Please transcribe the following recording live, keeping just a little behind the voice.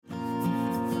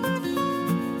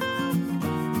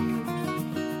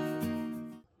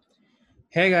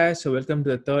Hey guys, so welcome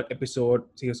to the third episode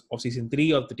of season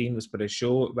 3 of the Teen Whisperer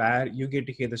show, where you get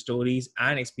to hear the stories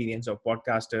and experience of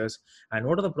podcasters and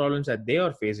what are the problems that they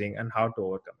are facing and how to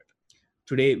overcome it.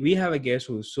 Today, we have a guest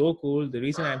who is so cool. The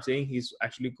reason I'm saying he's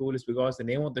actually cool is because the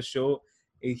name of the show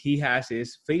he has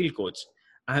is Fail Coach.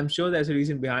 I'm sure there's a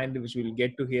reason behind it, which we'll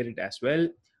get to hear it as well.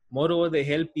 Moreover, they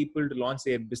help people to launch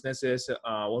their businesses,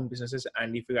 own businesses.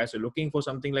 And if you guys are looking for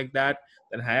something like that,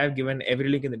 then I have given every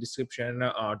link in the description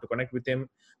to connect with him.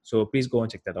 So please go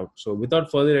and check that out. So without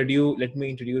further ado, let me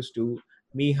introduce to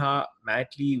Miha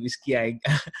Matli Whiskey.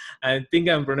 I think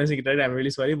I'm pronouncing it right. I'm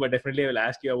really sorry, but definitely I will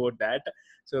ask you about that.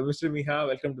 So, Mr. Miha,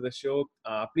 welcome to the show.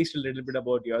 Please tell a little bit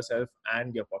about yourself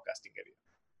and your podcasting career.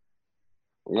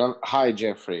 Well, hi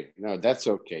Jeffrey. No, that's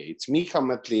okay. It's Micha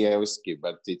Matlievsky,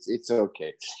 but it's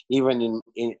okay.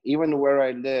 Even where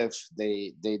I live,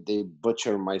 they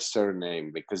butcher my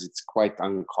surname because it's quite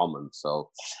uncommon.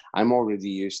 So I'm already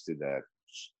used to that.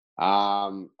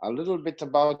 A little bit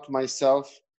about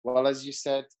myself. Well, as you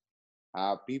said,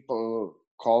 people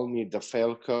call me the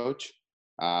fail coach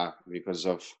because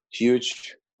of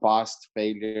huge past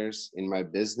failures in my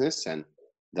business and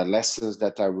the lessons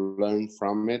that I learned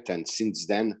from it. And since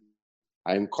then,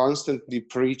 I'm constantly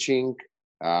preaching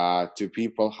to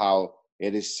people how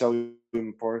it is so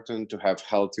important to have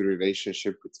healthy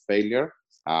relationship with failure,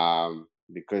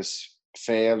 because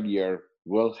failure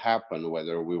will happen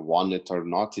whether we want it or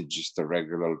not. It's just a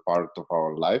regular part of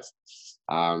our life,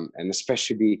 and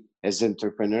especially as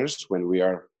entrepreneurs, when we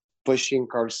are pushing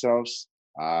ourselves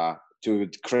to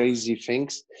crazy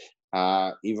things,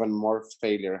 even more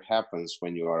failure happens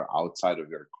when you are outside of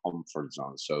your comfort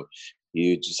zone. So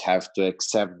you just have to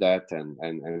accept that, and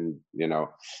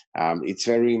it's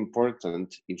very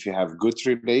important if you have good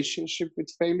relationship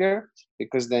with failure,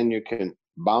 because then you can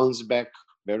bounce back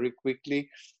very quickly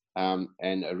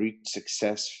and reach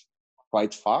success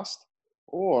quite fast.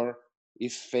 Or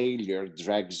if failure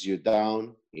drags you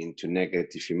down into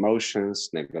negative emotions,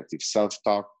 negative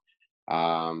self-talk,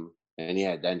 and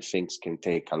yeah, then things can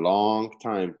take a long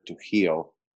time to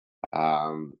heal,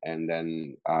 and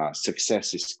then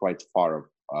success is quite far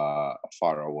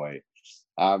away.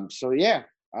 So yeah,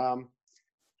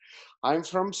 I'm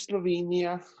from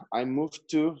Slovenia. I moved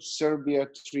to Serbia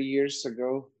 3 years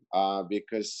ago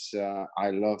because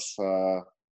I love.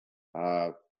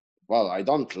 Well, I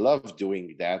don't love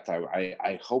doing that.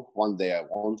 I hope one day I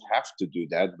won't have to do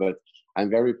that, but I'm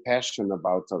very passionate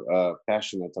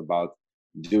about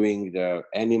doing the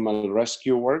animal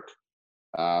rescue work.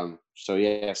 So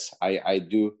yes, I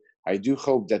do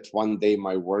hope that one day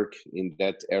my work in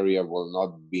that area will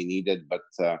not be needed, but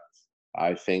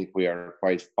I think we are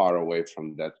quite far away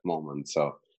from that moment.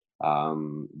 So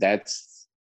that's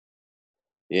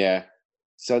yeah.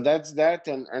 So that's that,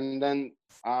 and then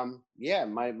yeah,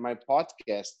 my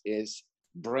podcast is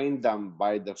Brain Dump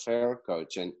by the Fair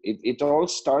Coach, and it all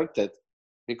started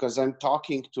because I'm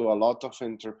talking to a lot of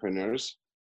entrepreneurs,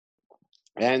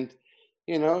 and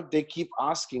they keep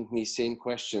asking me same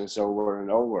questions over and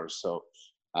over. So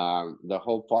the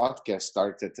whole podcast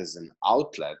started as an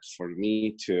outlet for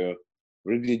me to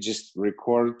really just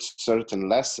record certain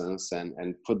lessons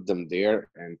and put them there.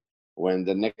 And when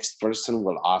the next person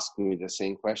will ask me the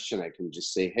same question, I can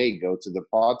just say, hey, go to the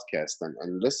podcast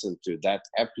and listen to that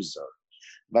episode.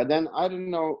 But then I don't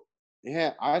know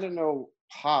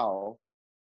how,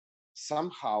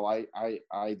 somehow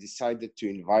I decided to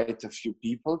invite a few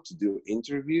people to do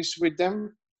interviews with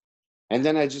them. And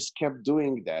then I just kept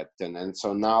doing that. And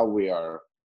so now we are,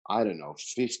 I don't know,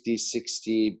 50,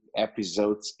 60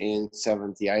 episodes in,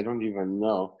 70, I don't even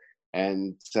know.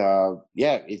 And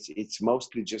yeah, it's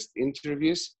mostly just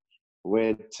interviews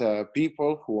with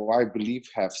people who I believe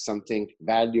have something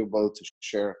valuable to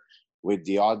share with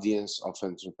the audience of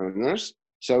entrepreneurs.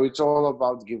 So it's all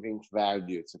about giving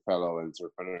value to fellow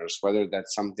entrepreneurs, whether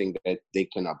that's something that they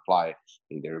can apply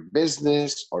in their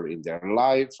business or in their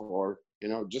life, or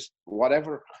just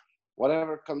whatever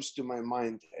comes to my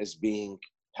mind as being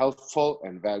helpful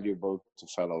and valuable to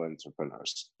fellow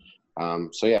entrepreneurs.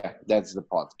 So yeah, that's the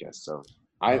podcast. So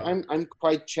Wow. I'm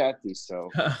quite chatty. So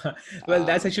Well,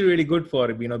 that's um, actually really good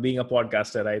for being a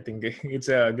podcaster. I think it's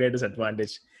a greatest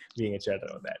advantage being a chatter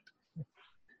of that.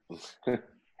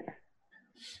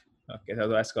 Okay, so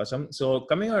that's awesome. So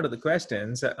coming out of the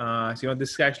questions, this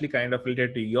is actually kind of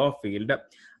related to your field.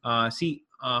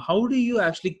 How do you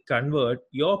actually convert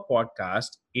your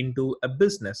podcast into a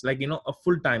business, like a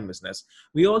full-time business?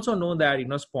 We also know that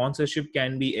sponsorship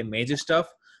can be a major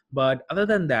stuff, but other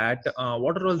than that,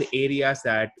 what are all the areas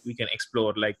that we can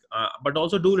explore? But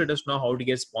also do let us know how to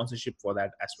get sponsorship for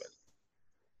that as well.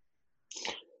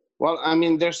 Well, I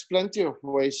mean, there's plenty of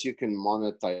ways you can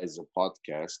monetize a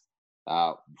podcast.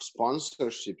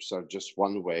 Sponsorships are just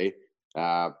one way,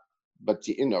 uh, but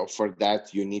for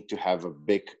that you need to have a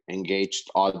big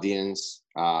engaged audience.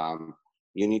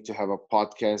 You need to have a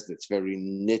podcast that's very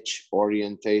niche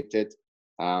orientated,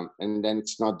 and then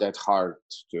it's not that hard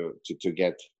to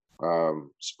get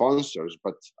sponsors.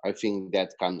 But I think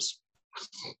that comes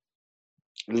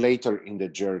later in the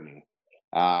journey.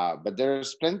 But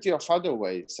there's plenty of other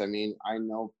ways. I mean, I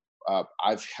know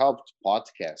I've helped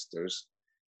podcasters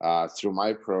through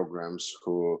my programs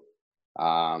who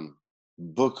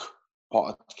book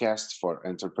podcasts for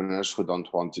entrepreneurs who don't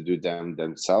want to do them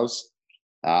themselves.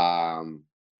 Um,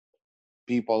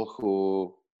 People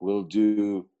who will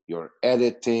do your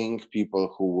editing,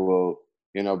 people who will,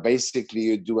 basically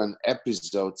you do an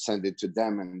episode, send it to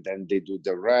them, and then they do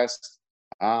the rest.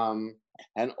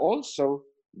 And also,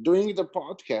 doing the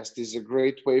podcast is a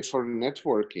great way for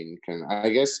networking, and I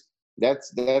guess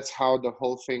that's how the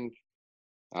whole thing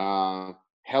uh,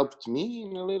 helped me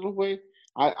in a little way.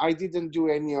 I didn't do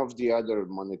any of the other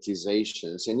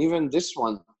monetizations, and even this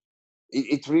one,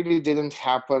 it really didn't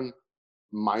happen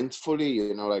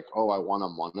mindfully, like, oh, I want to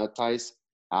monetize.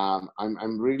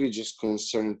 I'm really just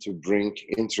concerned to bring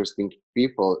interesting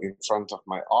people in front of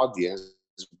my audience.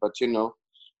 But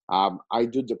I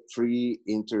do the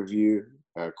pre-interview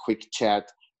quick chat,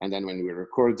 and then when we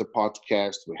record the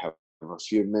podcast, we have a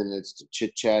few minutes to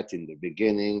chit chat in the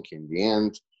beginning, in the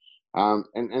end.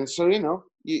 And so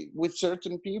with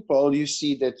certain people, you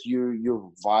see that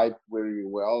you vibe very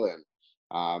well, and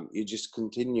you just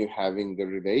continue having the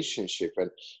relationship. And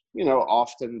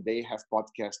often they have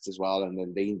podcasts as well, and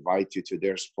then they invite you to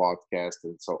their podcast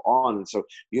and so on. And so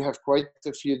you have quite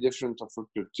a few different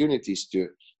opportunities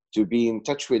to be in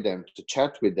touch with them, to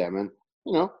chat with them, and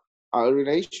a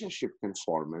relationship can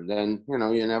form. And then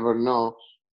you never know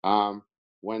um,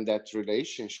 when that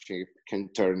relationship can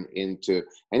turn into,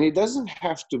 and it doesn't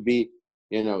have to be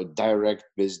direct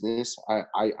business.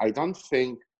 I don't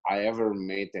think I ever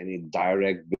made any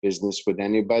direct business with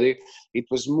anybody. It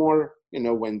was more,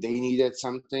 when they needed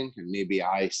something, and maybe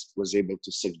I was able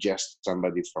to suggest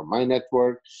somebody from my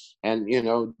network, and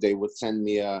they would send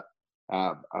me an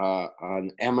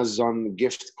Amazon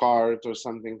gift card or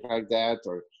something like that.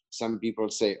 Or some people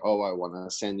say, "Oh, I want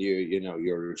to send you,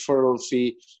 your referral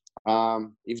fee,"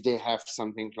 if they have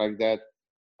something like that.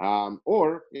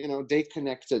 Or they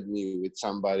connected me with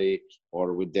somebody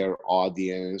or with their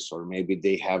audience, or maybe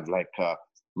they have like a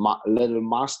little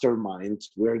mastermind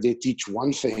where they teach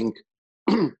one thing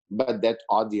but that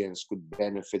audience could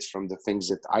benefit from the things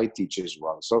that I teach as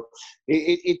well. So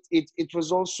it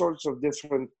was all sorts of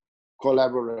different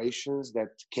collaborations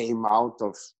that came out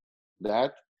of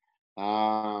that.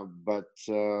 But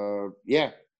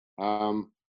yeah,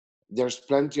 um, there's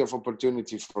plenty of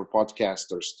opportunity for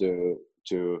podcasters to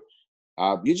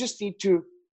you just need to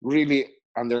really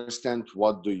understand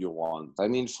what do you want. I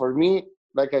mean, for me,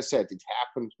 like I said, it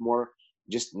happened more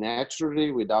just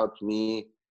naturally without me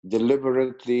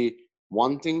deliberately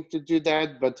wanting to do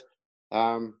that. But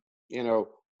um, you know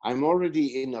I'm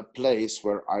already in a place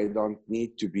where I don't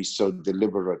need to be so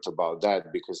deliberate about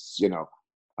that, because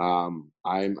I'm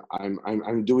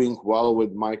doing well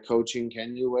with my coaching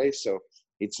anyway. So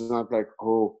it's not like,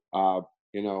 oh,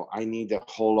 I need a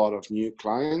whole lot of new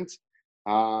clients.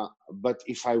 But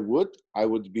if I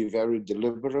would be very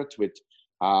deliberate with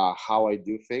how I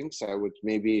do things. I would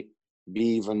maybe be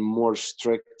even more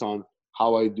strict on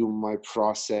how I do my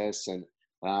process, and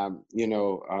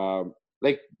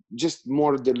like just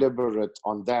more deliberate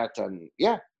on that. And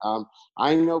yeah,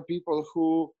 I know people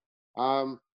who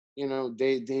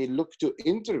they look to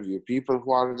interview people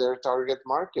who are their target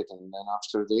market, and then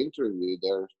after the interview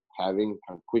they're having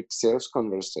a quick sales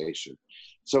conversation.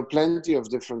 So plenty of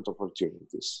different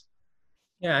opportunities.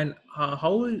 Yeah, and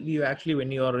how will you actually,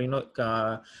 when you're,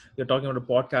 you're talking about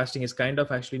podcasting, is kind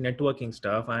of actually networking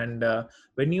stuff. And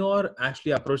when you're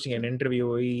actually approaching an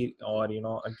interviewee or,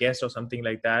 a guest or something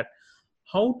like that,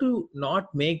 how to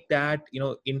not make that,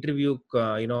 interview,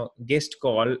 guest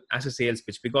call as a sales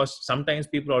pitch? Because sometimes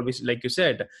people always, like you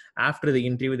said, after the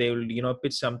interview, they will,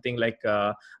 pitch something like,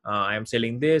 I'm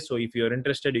selling this. So if you're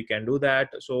interested, you can do that.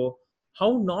 So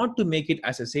how not to make it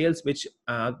as a sales pitch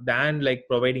than like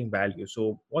providing value?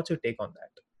 So what's your take on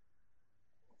that?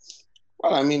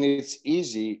 Well, I mean, it's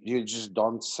easy. You just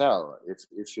don't sell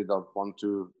if you don't want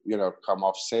to, come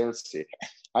off salesy.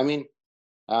 I mean,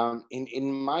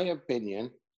 in my opinion,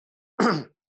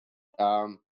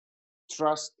 um,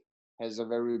 trust has a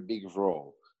very big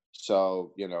role.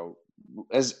 So,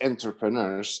 as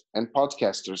entrepreneurs, and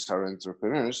podcasters are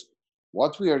entrepreneurs,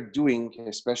 what we are doing,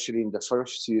 especially in the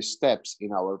first few steps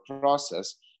in our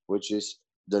process, which is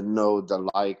the know, the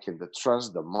like, and the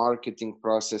trust, the marketing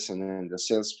process, and then the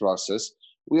sales process,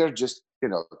 we are just,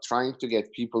 trying to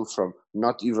get people from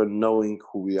not even knowing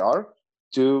who we are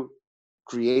to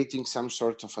creating some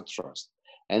sort of a trust.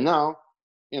 And now,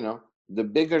 the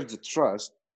bigger the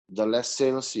trust, the less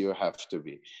sales you have to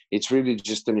be. It's really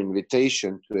just an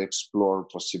invitation to explore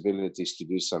possibilities to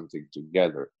do something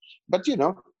together. But,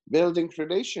 building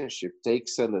relationship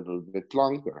takes a little bit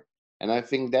longer. And I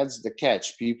think that's the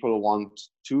catch. People want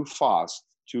too fast,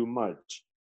 too much,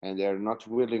 and they're not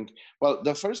willing. Well,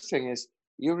 the first thing is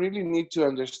you really need to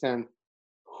understand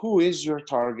who is your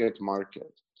target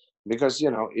market. Because,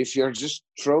 if you're just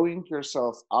throwing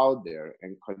yourself out there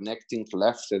and connecting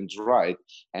left and right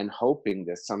and hoping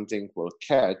that something will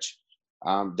catch,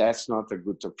 that's not a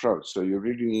good approach. So you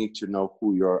really need to know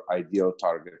who your ideal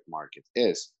target market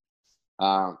is.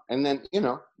 And then,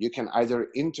 you can either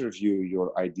interview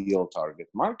your ideal target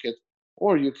market,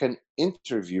 or you can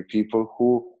interview people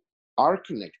who are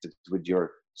connected with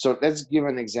your. So let's give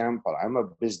an example. I'm a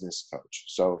business coach.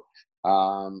 So,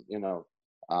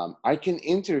 I can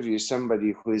interview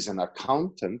somebody who is an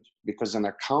accountant, because an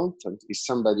accountant is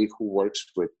somebody who works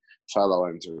with fellow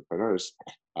entrepreneurs,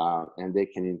 and they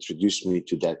can introduce me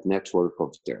to that network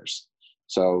of theirs.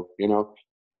 So,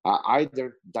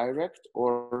 either direct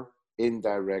or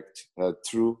indirect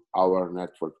through our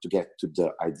network to get to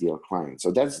the ideal client.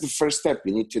 So that's the first step.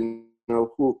 You need to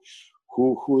know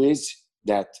who is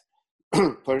that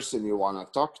person you want to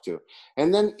talk to.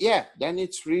 And then, then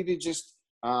it's really just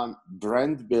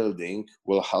brand building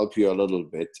will help you a little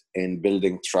bit in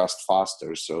building trust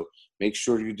faster. So make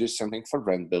sure you do something for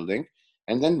brand building,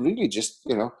 and then really just,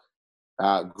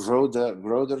 grow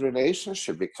the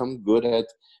relationship, become good at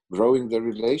growing the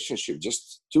relationship.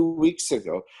 Just 2 weeks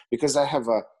ago, because I have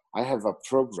a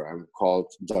program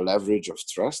called The Leverage of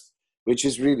Trust, which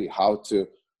is really how to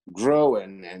grow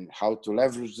and how to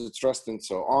leverage the trust and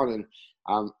so on.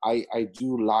 And I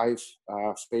do live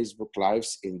Facebook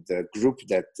lives in the group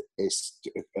that is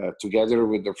together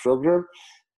with the program.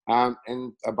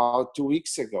 And about 2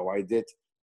 weeks ago, I did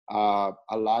a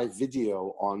live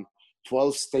video on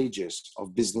 12 stages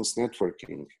of business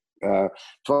networking,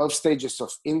 12 stages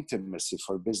of intimacy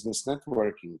for business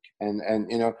networking. And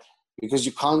because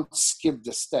you can't skip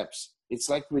the steps. It's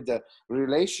like with the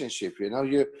relationship, you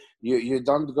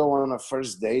don't go on a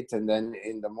first date and then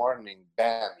in the morning,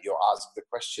 bam, you ask the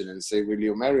question and say, will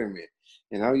you marry me?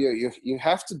 You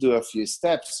have to do a few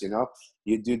steps.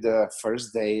 You do the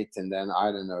first date, and then,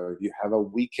 I don't know, you have a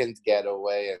weekend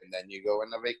getaway, and then you go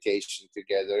on a vacation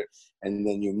together, and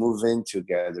then you move in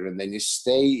together, and then you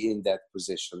stay in that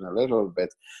position a little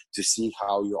bit to see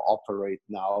how you operate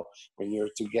now when you're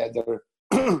together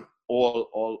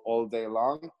all day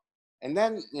long. And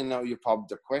then, you pop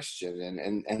the question,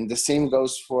 and the same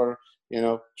goes for,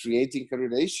 creating a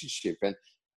relationship.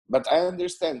 But I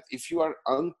understand, if you are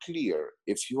unclear,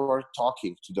 if you are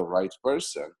talking to the right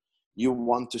person, you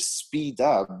want to speed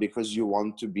up because you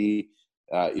want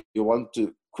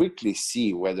to quickly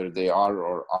see whether they are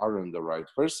or aren't the right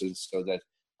person, so that,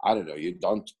 I don't know, you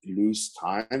don't lose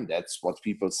time. That's what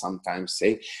people sometimes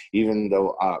say, even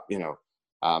though,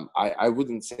 I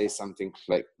wouldn't say something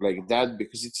like that,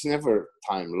 because it's never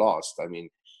time lost. I mean,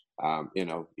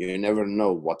 you never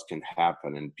know what can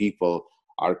happen, and people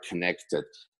are connected.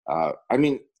 I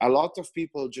mean, a lot of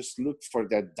people just look for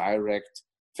that direct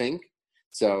thing.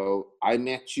 So I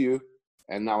met you,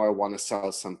 and now I want to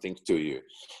sell something to you,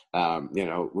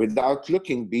 without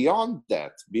looking beyond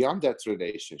that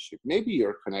relationship. Maybe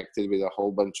you're connected with a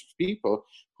whole bunch of people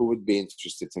who would be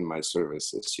interested in my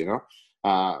services,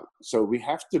 so we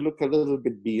have to look a little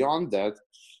bit beyond that,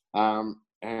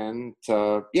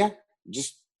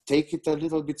 just take it a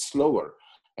little bit slower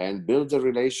and build the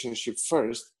relationship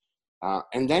first.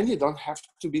 And then you don't have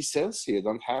to be salesy. You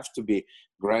don't have to be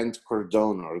Grant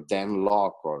Cardone or Dan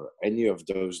Lok or any of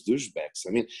those douchebags.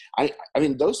 I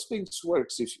mean, those things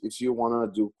works if you want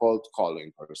to do cold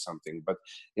calling or something. But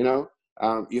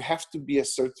you have to be a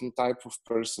certain type of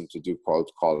person to do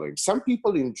cold calling. Some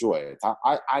people enjoy it.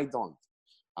 I don't.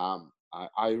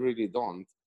 I really don't.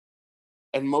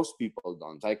 And most people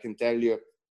don't. I can tell you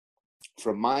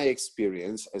from my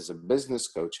experience as a business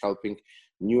coach, helping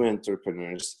new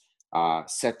entrepreneurs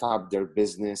set up their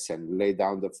business and lay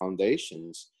down the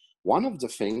foundations. One of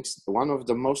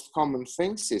the most common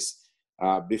things is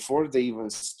before they even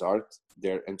start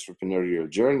their entrepreneurial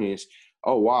journeys,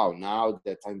 oh wow, now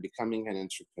that I'm becoming an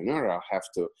entrepreneur, I'll have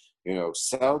to,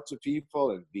 sell to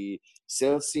people and be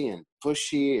salesy and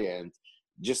pushy and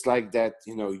just like that,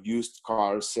 used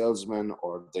car salesman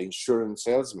or the insurance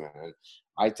salesman. And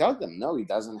I tell them, no, it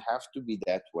doesn't have to be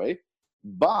that way.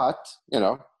 But,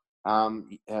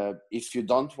 if you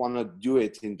don't want to do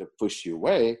it in the pushy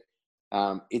way,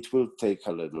 it will take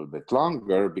a little bit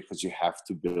longer because you have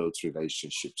to build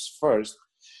relationships first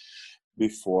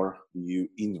before you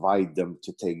invite them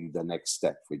to take the next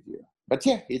step with you. But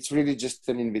yeah, it's really just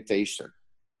an invitation.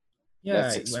 Let's Yeah,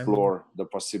 I mean, explore the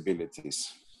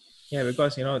possibilities. yeah,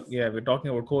 because we're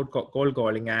talking about cold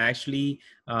calling. I've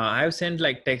sent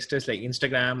like texters like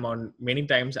Instagram on many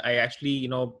times. I actually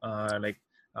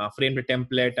framed a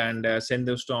template and send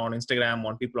those to on Instagram,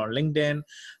 on people on LinkedIn.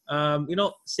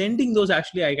 Sending those,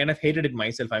 actually I kind of hated it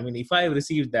myself. I mean, if I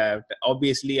received that,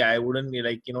 obviously I wouldn't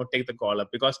take the call up,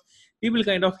 because people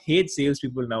kind of hate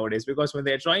salespeople nowadays, because when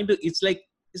they're trying to, it's like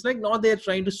not they're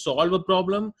trying to solve a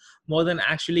problem more than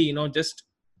actually just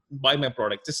buy my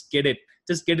product, just get it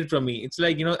from me. It's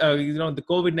like the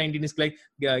COVID-19 is like,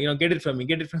 get it from me,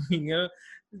 get it from me.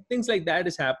 Things like that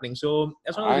is happening. So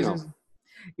that's one of the I know. reasons.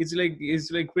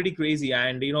 It's like pretty crazy.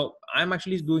 And I'm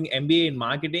actually doing MBA in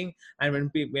marketing. And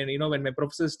when my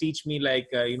professors teach me like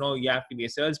you have to be a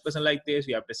salesperson like this,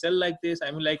 you have to sell like this,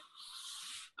 I mean, like,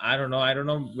 I don't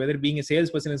know whether being a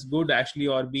salesperson is good actually,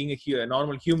 or being a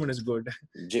normal human is good.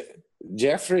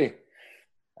 Jeffrey,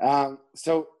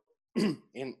 so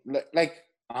like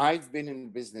I've been in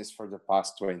business for the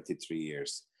past 23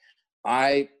 years.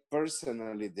 I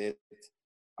personally did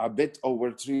a bit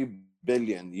over 3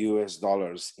 billion US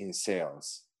dollars in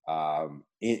sales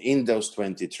in those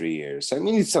 23 years. I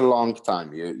mean, it's a long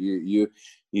time.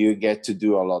 You get to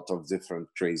do a lot of different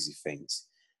crazy things.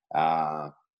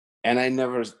 And I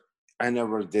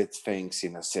never did things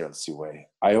in a salesy way.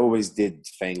 I always did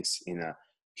things in a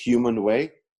human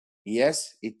way.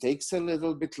 Yes, it takes a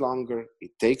little bit longer.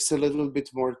 It takes a little bit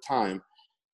more time.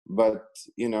 But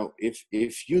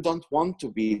if you don't want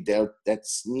to be that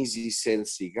sneezy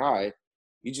salesy guy,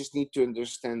 you just need to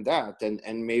understand that,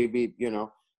 and maybe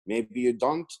you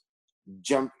don't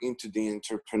jump into the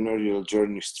entrepreneurial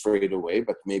journey straight away,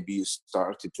 but maybe you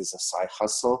start it as a side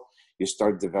hustle. You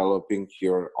start developing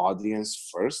your audience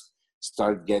first,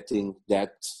 start getting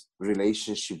that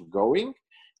relationship going,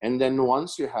 and then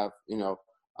once you have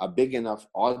a big enough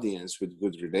audience with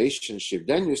good relationship,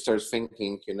 then you start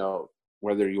thinking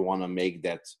whether you want to make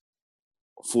that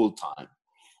full time.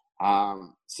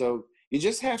 So you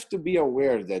just have to be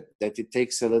aware that it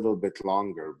takes a little bit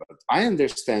longer. But I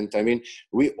understand. I mean,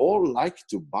 we all like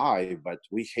to buy, but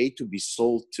we hate to be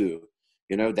sold to.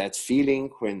 That feeling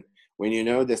when you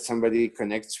know that somebody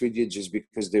connects with you just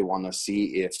because they want to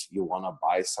see if you want to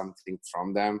buy something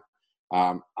from them.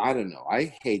 I don't know.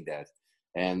 I hate that.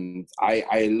 And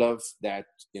I love that,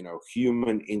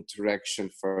 human interaction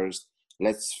first.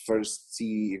 Let's first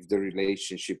see if the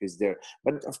relationship is there.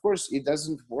 But of course, it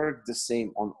doesn't work the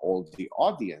same on all the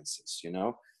audiences,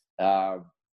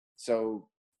 So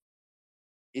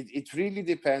it really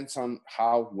depends on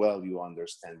how well you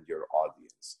understand your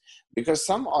audience. Because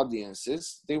some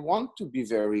audiences, they want to be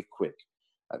very quick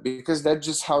because that's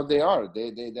just how they are.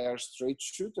 They are straight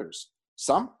shooters.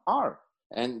 Some are.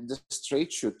 And the straight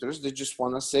shooters, they just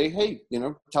want to say, hey,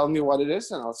 tell me what it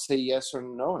is, and I'll say yes or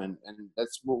no, and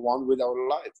let's move on with our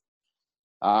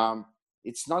life.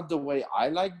 It's not the way I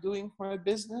like doing my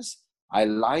business. I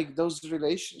like those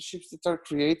relationships that are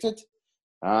created.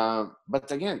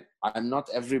 But again, I'm not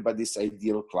everybody's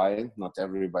ideal client. Not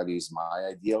everybody is my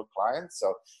ideal client.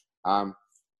 So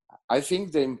I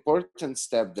think the important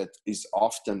step that is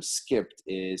often skipped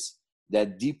is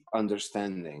that deep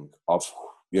understanding of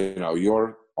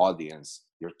your audience,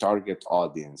 your target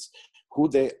audience, who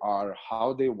they are,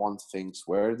 how they want things,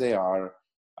 where they are.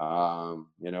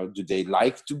 Do they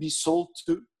like to be sold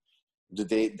to?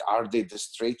 Are they the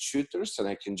straight shooters and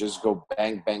I can just go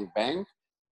bang, bang, bang?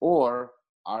 Or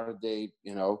are they,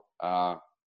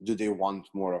 do they want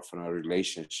more of a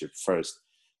relationship first?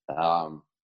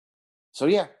 So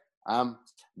yeah,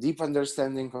 deep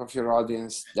understanding of your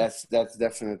audience, that's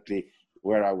definitely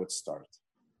where I would start.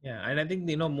 Yeah, and I think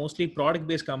mostly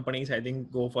product-based companies, I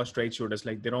think, go for straight shooters.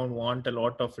 Like, they don't want a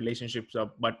lot of relationships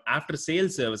up. But after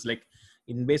sales service, like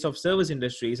in base of service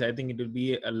industries, I think it will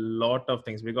be a lot of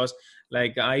things, because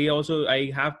like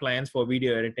I have clients for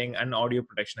video editing and audio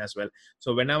production as well.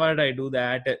 So whenever I do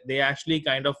that, they actually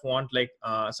kind of want like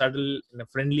subtle in a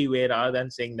friendly way, rather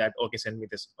than saying that, okay, send me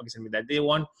this, okay, send me that. They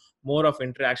want more of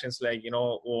interactions, like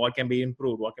what can be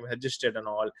improved, what can be adjusted, and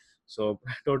all. So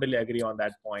totally agree on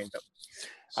that point.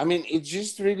 I mean, it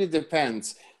just really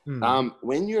depends.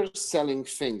 When you're selling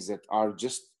things that are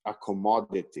just a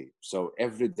commodity, so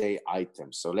everyday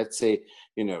items. So let's say,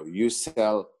 you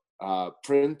sell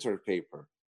printer paper,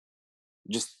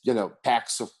 just, you know,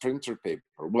 packs of printer paper.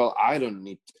 Well, I don't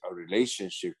need a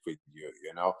relationship with you,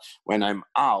 you know. When I'm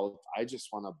out, I just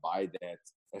want to buy that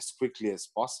as quickly as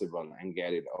possible and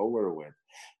get it over with.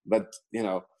 But, you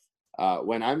know,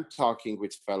 when I'm talking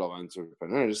with fellow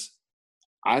entrepreneurs,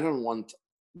 I don't want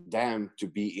them to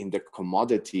be in the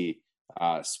commodity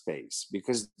space,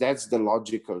 because that's the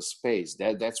logical space.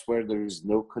 That's where there is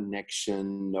no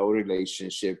connection, no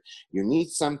relationship. You need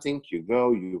something, you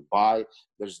go, you buy.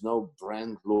 There's no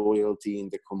brand loyalty in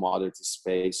the commodity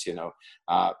space, you know.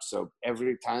 So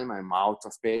every time I'm out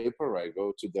of paper, I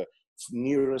go to the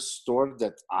nearest store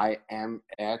that I am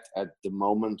at the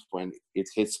moment when it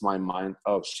hits my mind,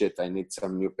 oh shit, I need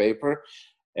some new paper.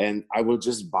 And I will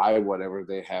just buy whatever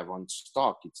they have on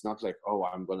stock. It's not like, oh,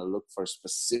 I'm going to look for a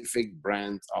specific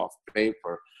brand of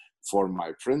paper for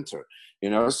my printer, you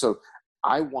know. So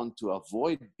I want to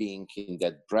avoid being in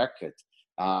that bracket.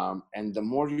 And the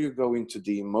more you go into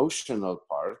the emotional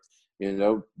part, you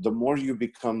know, the more you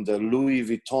become the Louis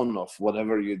Vuitton of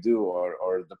whatever you do,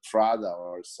 or the Prada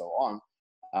or so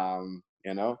on.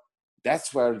 You know,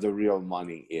 that's where the real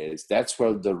money is. That's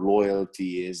where the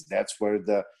loyalty is. That's where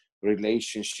the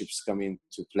relationships come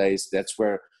into place. That's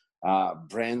where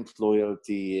brand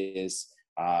loyalty is,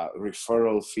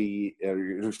 referral fee,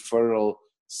 referral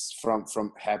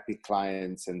from happy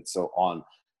clients, and so on.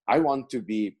 I want to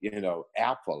be, you know,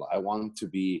 Apple. I want to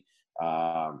be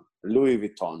Louis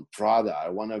Vuitton, Prada. I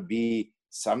want to be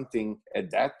something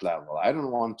at that level. I don't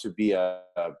want to be a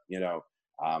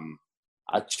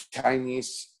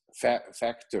Chinese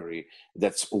factory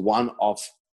that's one of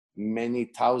many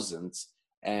thousands,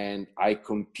 and I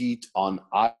compete on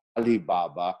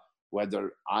Alibaba,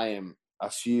 whether I am a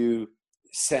few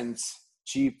cents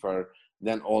cheaper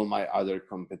than all my other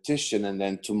competition, and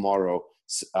then tomorrow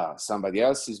somebody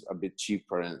else is a bit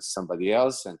cheaper and somebody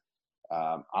else, and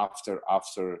after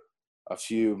a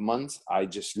few months I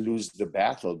just lose the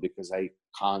battle because I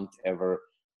can't ever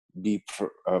be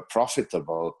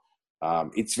profitable.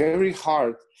 It's very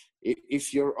hard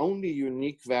if your only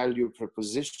unique value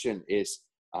proposition is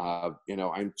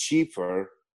I'm cheaper.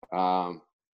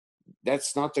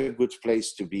 That's not a good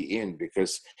place to be in,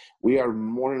 because we are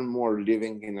more and more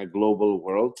living in a global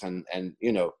world, and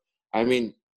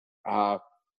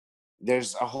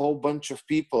there's a whole bunch of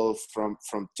people from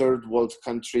third world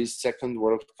countries, second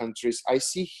world countries. I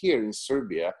see here in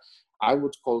Serbia, I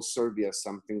would call Serbia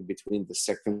something between the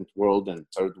second world and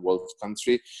third world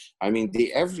country. I mean,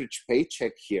 the average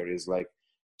paycheck here is like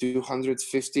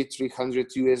 250,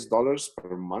 300 US dollars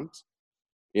per month,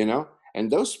 you know,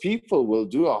 and those people will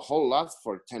do a whole lot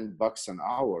for $10 an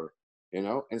hour, you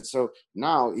know. And so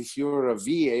now if you're a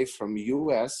VA from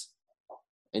US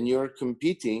and you're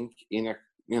competing in a,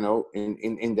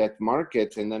 in that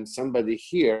market, and then somebody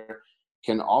here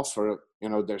can offer,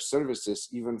 their services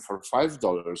even for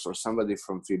 $5, or somebody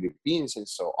from Philippines and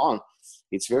so on,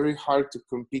 it's very hard to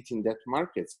compete in that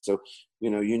market. So,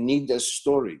 you need a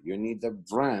story, you need a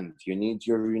brand, you need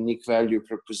your unique value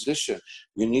proposition.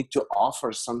 You need to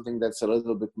offer something that's a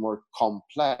little bit more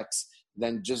complex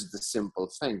than just the simple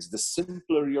things. The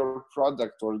simpler your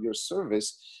product or your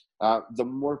service, the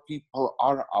more people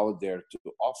are out there to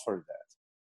offer that,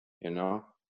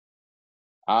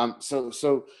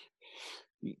 So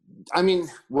I mean,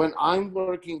 when I'm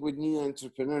working with new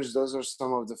entrepreneurs, those are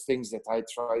some of the things that I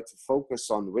try to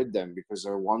focus on with them, because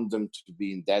I want them to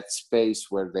be in that space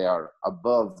where they are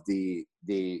above the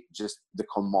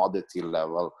commodity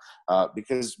level.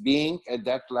 Because being at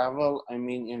that level, I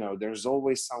mean, there's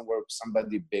always somewhere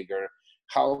somebody bigger.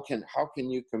 How can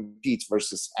you compete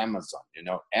versus Amazon?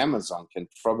 Amazon can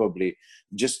probably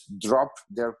just drop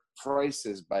their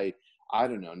prices by, I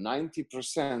don't know,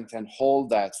 90% and hold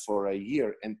that for a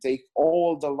year and take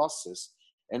all the losses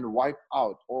and wipe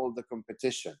out all the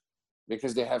competition,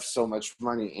 because they have so much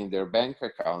money in their bank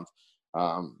account.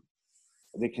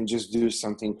 They can just do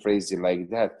something crazy like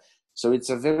that. So it's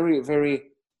a very, very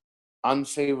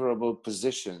unfavorable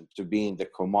position to be in the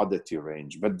commodity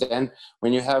range. But then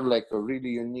when you have like a really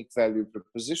unique value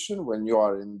proposition, when you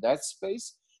are in that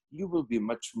space, you will be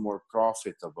much more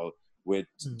profitable with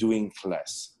doing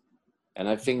less. And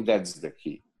I think that's the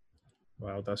key.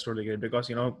 Wow, that's totally great,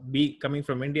 because coming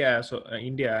from India, so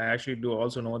India, I actually do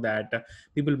also know that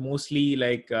people mostly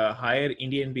hire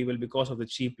Indian people because of the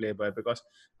cheap labor, because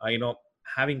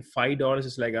having $5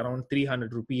 is like around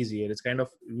 300 rupees here. It's kind of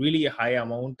really a high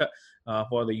amount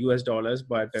for the US dollars,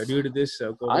 but due to this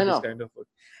COVID, it's kind of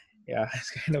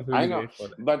it's kind of really great for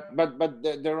them. But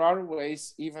there are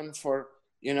ways even for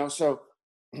so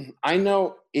I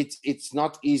know it's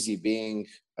not easy being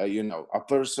a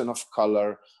person of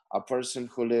color, a person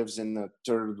who lives in the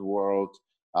third world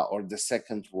or the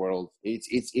second world.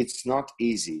 It's not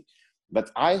easy. But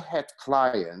I had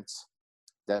clients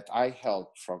that I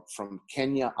helped from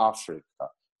Kenya, Africa,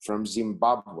 from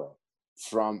Zimbabwe,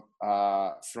 from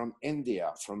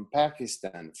India, from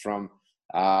Pakistan, from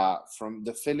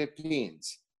the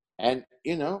Philippines, and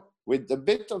with a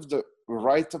bit of the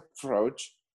right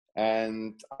approach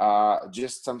and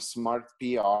just some smart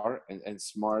PR and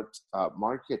smart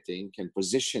marketing and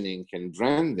positioning and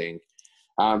branding.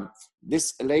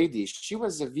 This lady, she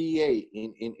was a VA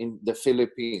in the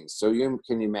Philippines. So you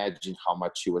can imagine how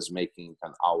much she was making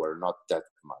an hour, not that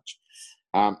much.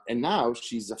 And now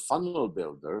she's a funnel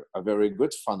builder, a very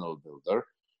good funnel builder,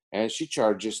 and she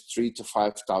charges $3,000 to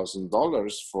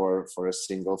 $5,000 for a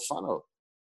single funnel.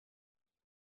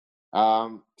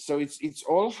 So it's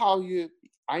all how you.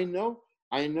 I know.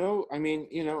 I mean,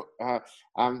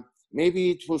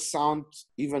 maybe it will sound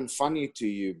even funny to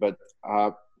you, but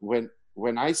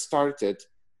when I started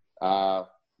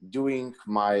doing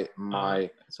my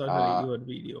sorry, your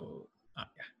video.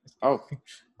 Oh,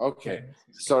 okay.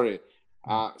 Sorry.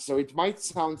 So it might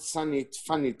sound funny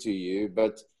to you,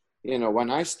 but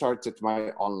when I started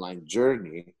my online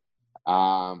journey,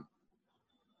 I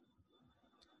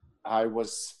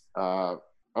was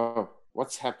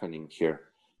what's happening here?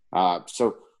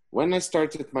 So when I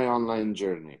started my online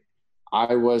journey, I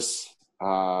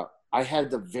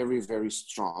had a very, very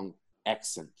strong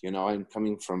accent. I'm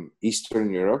coming from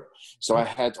Eastern Europe, so I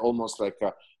had almost like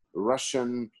a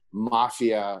Russian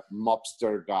mafia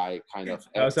mobster guy kind of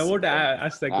accent. I was about to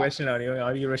ask the question,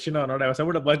 are you Russian or not? I was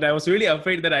about to, but I was really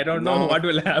afraid that I don't know what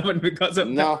will happen because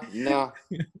of that.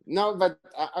 No, but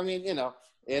I mean,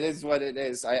 it is what it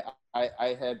is. I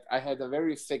had a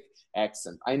very thick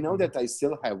accent. I know that I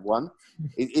still have one.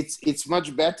 It's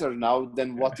much better now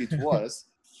than what it was.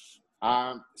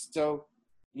 So,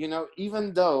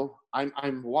 even though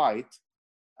I'm white,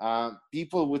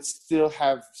 people would still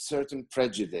have certain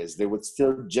prejudice. They would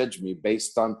still judge me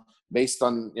based on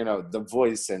the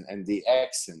voice and the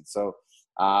accent. So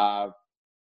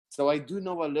so I do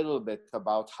know a little bit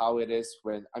about how it is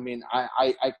when I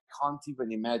can't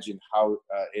even imagine how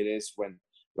it is when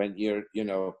you're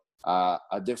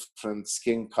a different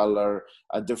skin color,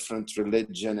 a different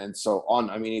religion, and so on.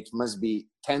 I mean, it must be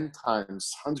 10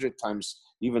 times, 100 times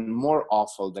even more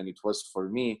awful than it was for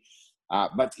me.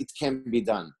 But it can be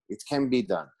done. It can be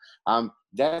done.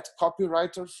 That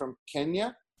copywriter from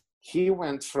Kenya, he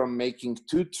went from making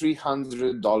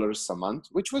 $200-300 a month,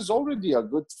 which was already a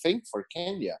good thing for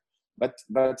Kenya,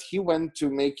 but he went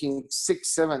to making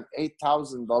 $6,000, $7,000,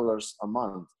 $8,000 a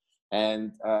month,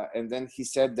 and then he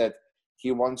said that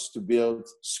he wants to build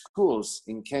schools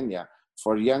in Kenya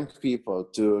for young people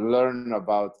to learn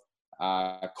about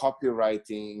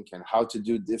copywriting and how to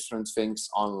do different things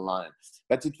online.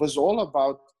 But it was all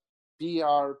about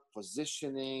PR,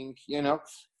 positioning,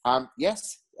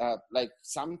 yes, like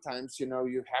sometimes,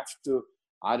 you have to,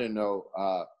 I don't know,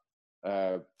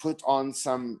 put on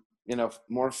some,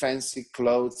 more fancy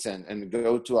clothes and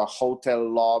go to a hotel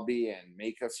lobby and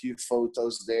make a few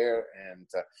photos there. And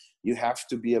you have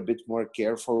to be a bit more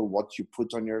careful what you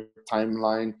put on your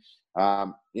timeline,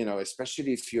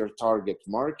 especially if your target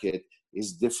market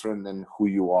is different than who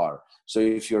you are. So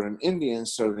if you're an Indian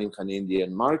serving an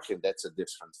Indian market, that's a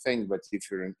different thing. But if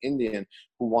you're an Indian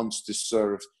who wants to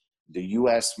serve the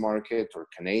US market or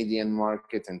Canadian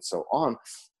market and so on,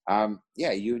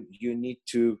 you need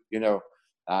to,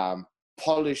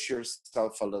 polish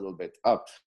yourself a little bit up.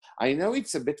 I know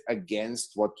it's a bit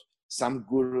against what some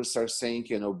gurus are saying,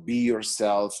 be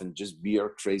yourself and just be your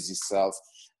crazy self.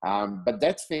 But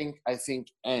that thing, I think,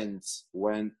 ends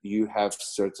when you have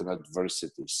certain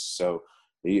adversities. So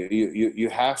you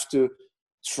have to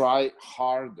try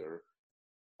harder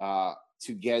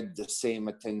to get the same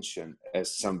attention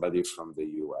as somebody from the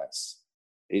US.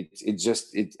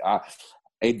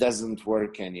 It doesn't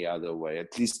work any other way,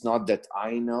 at least not that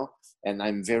I know. And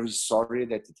I'm very sorry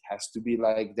that it has to be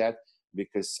like that,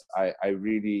 because I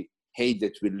really hate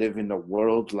that we live in a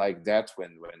world like that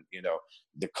when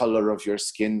the color of your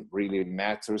skin really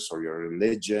matters, or your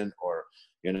religion, or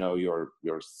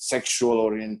your sexual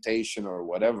orientation, or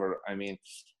whatever. I mean,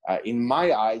 in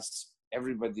my eyes,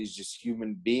 everybody's just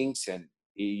human beings, and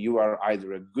you are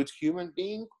either a good human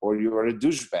being or you are a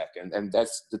douchebag, and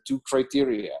that's the two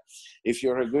criteria. If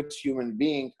you're a good human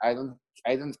being, I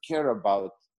don't care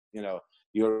about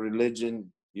your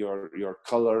religion, your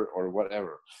color, or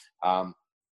whatever.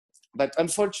 But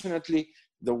unfortunately,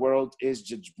 the world is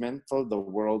judgmental, the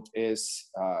world is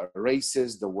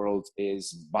racist, the world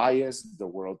is biased, the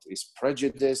world is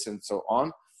prejudiced, and so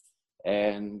on.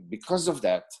 And because of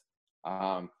that,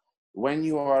 when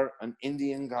you are an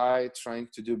Indian guy trying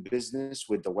to do business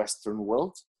with the Western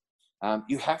world,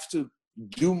 you have to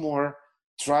do more,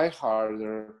 try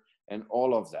harder, and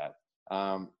all of that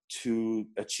to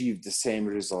achieve the same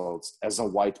results as a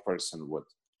white person would.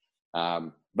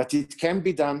 But it can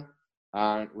be done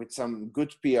with some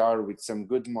good PR, with some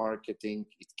good marketing.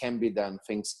 It can be done.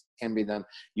 Things can be done.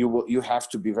 You have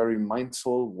to be very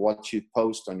mindful what you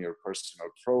post on your personal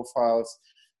profiles.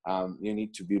 You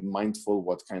need to be mindful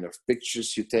what kind of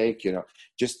pictures you take. You know,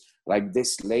 just like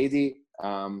this lady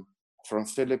from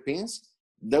Philippines.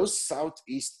 Those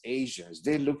Southeast Asians,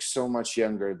 they look so much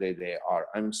younger than they are.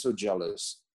 I'm so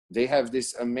jealous. They have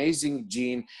this amazing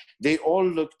gene. They all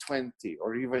look 20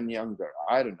 or even younger.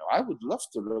 I don't know. I would love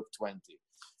to look 20.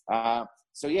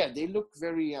 So yeah, they look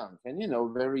very young. And you know,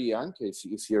 very young,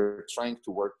 if you're trying to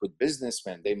work with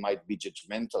businessmen, they might be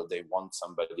judgmental. They want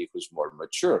somebody who's more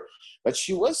mature. But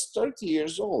she was 30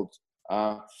 years old.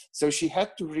 So she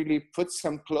had to really put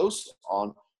some clothes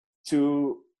on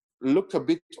to look a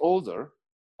bit older,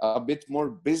 a bit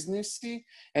more businessy.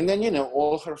 And then, you know,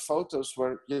 all her photos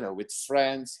were, you know, with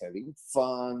friends, having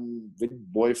fun, with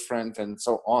boyfriend and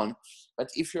so on. But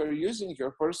if you're using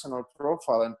your personal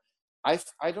profile, and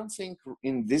I don't think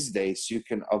in these days you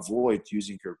can avoid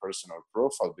using your personal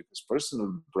profile, because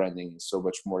personal branding is so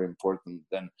much more important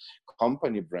than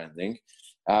company branding.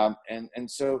 And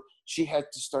so she had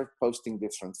to start posting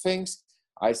different things.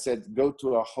 I said, go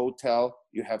to a hotel.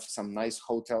 You have some nice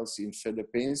hotels in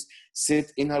Philippines.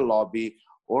 Sit in a lobby,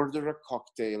 order a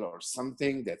cocktail or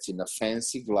something that's in a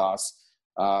fancy glass,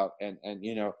 and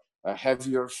you know, have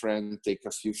your friend take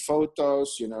a few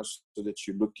photos, you know, so that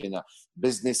you look in a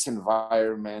business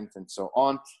environment and so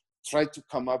on. Try to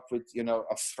come up with, you know,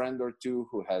 a friend or two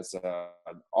who has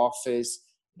an office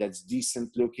that's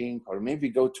decent looking, or maybe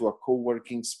go to a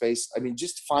co-working space. I mean,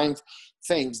 just find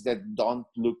things that don't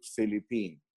look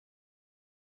Philippine.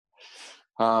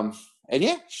 And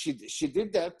yeah, she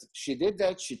did that. She did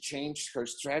that. She changed her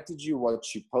strategy, what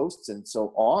she posts and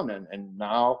so on. And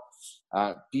now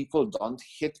people don't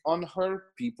hit on her.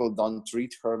 People don't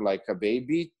treat her like a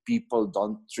baby. People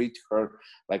don't treat her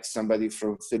like somebody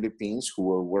from Philippines who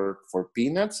will work for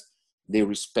peanuts. They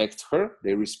respect her.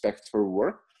 They respect her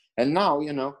work. And now,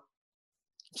 you know,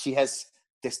 she has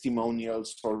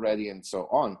testimonials already and so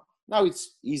on. Now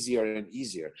it's easier and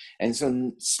easier. And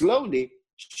so slowly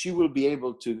she will be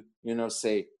able to, you know,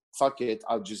 say, fuck it,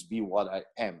 I'll just be what I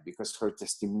am, because her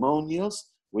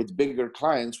testimonials with bigger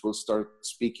clients will start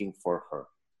speaking for her.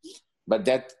 But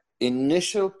that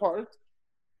initial part,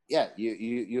 yeah,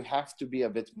 you have to be a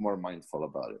bit more mindful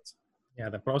about it. Yeah,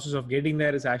 the process of getting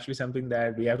there is actually something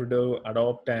that we have to do,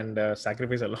 adopt, and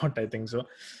sacrifice a lot, I think so.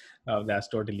 That's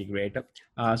totally great.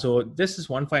 So this is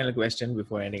one final question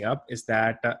before ending up, is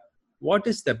that what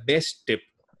is the best tip,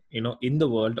 you know, in the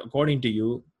world, according to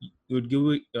you, you would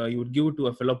give it to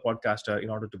a fellow podcaster in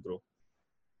order to grow?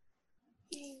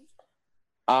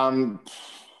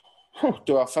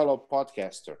 To a fellow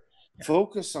podcaster,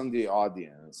 focus on the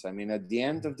audience. I mean, at the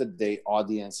end of the day,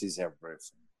 audience is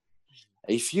everything.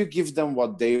 If you give them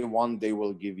what they want, they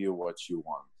will give you what you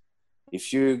want.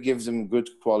 If you give them good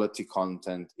quality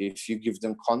content, if you give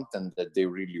them content that they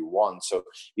really want. So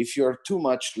if you're too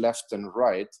much left and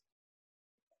right,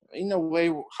 in a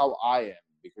way, how I am,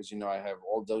 because, you know, I have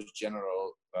all those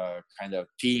general kind of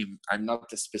team. I'm not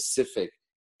specific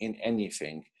in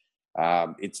anything.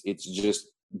 It's just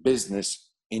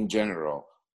business in general.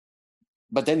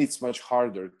 But then it's much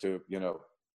harder to, you know,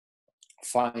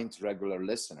 find regular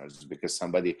listeners, because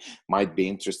somebody might be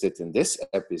interested in this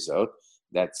episode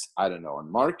that's, I don't know,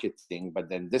 on marketing, but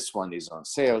then this one is on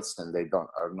sales and they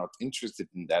are not interested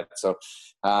in that. So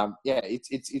yeah,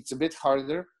 it's a bit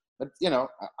harder. But, you know,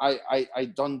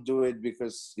 I don't do it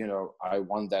because, you know, I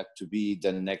want that to be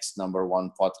the next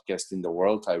 #1 podcast in the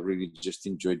world. I really just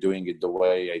enjoy doing it the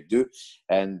way I do.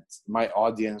 And my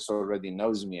audience already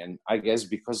knows me. And I guess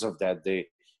because of that,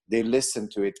 they listen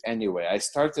to it anyway. I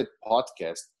started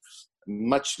podcast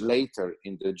much later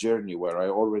in the journey, where I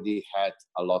already had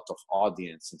a lot of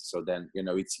audience. And so then, you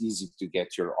know, it's easy to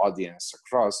get your audience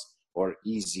across, or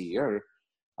easier.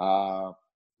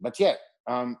 But yeah,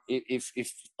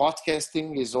 if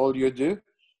podcasting is all you do,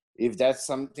 if that's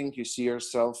something you see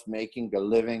yourself making a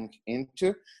living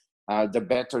into, the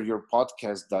better your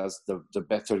podcast does, the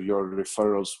better your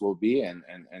referrals will be, and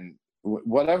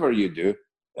whatever you do.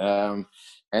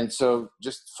 And so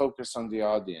just focus on the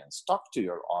audience, talk to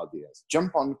your audience,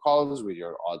 jump on calls with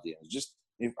your audience, just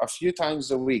a few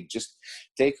times a week, just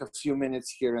take a few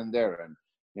minutes here and there, and,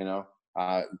 you know,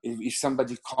 If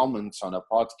somebody comments on a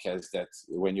podcast that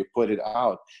when you put it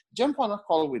out, jump on a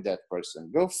call with that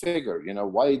person. Go figure,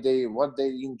 what they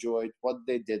enjoyed, what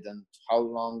they didn't, how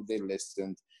long they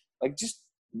listened. Like, just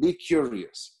be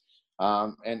curious,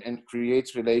 and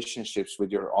create relationships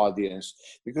with your audience,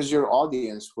 because your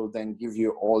audience will then give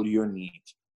you all you need.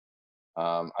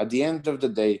 At the end of the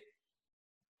day,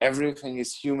 everything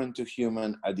is human to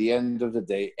human. At the end of the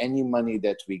day, any money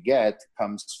that we get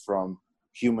comes from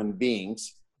human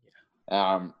beings.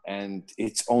 And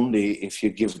it's only if you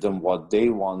give them what they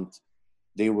want,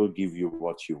 they will give you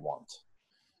what you want.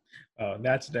 Oh,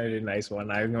 that's a really nice one.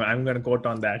 I'm going to quote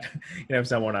on that if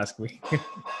someone asks me.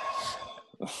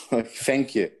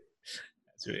 Thank you.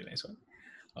 That's a really nice one.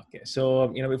 Okay. So,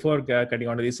 before cutting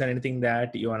on to this, anything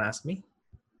that you want to ask me?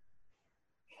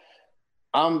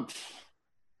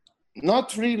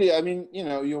 Not really. I mean,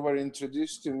 you were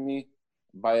introduced to me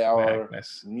by our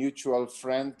mutual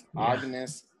friend,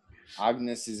 Agnes.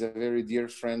 Agnes is a very dear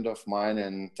friend of mine,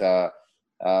 and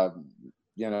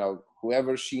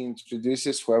whoever she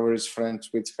introduces, whoever is friends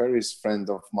with her is friend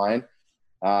of mine.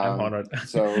 I'm honored.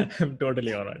 So I'm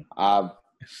totally honored. I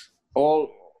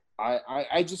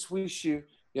just wish you,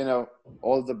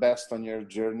 all the best on your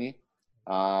journey.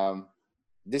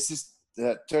 This is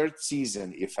the third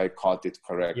season, if I caught it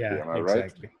correctly. Yeah, am I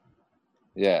exactly. Right?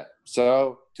 Yeah.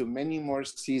 So to many more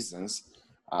seasons,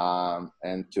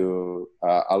 and to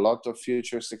a lot of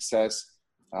future success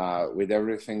with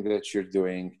everything that you're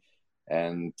doing.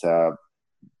 And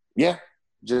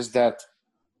just that.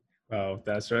 Wow,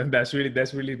 that's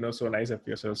really not so nice of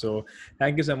yourself. So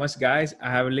thank you so much, guys. I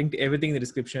have linked everything in the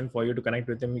description for you to connect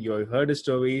with him. You heard his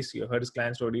stories, you heard his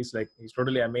client stories. Like, he's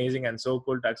totally amazing and so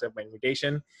cool to accept my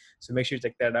invitation. So make sure you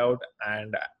check that out.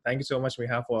 And thank you so much,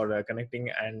 Miha, for connecting.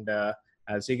 And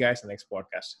I'll see you guys in the next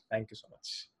podcast. Thank you so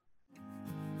much.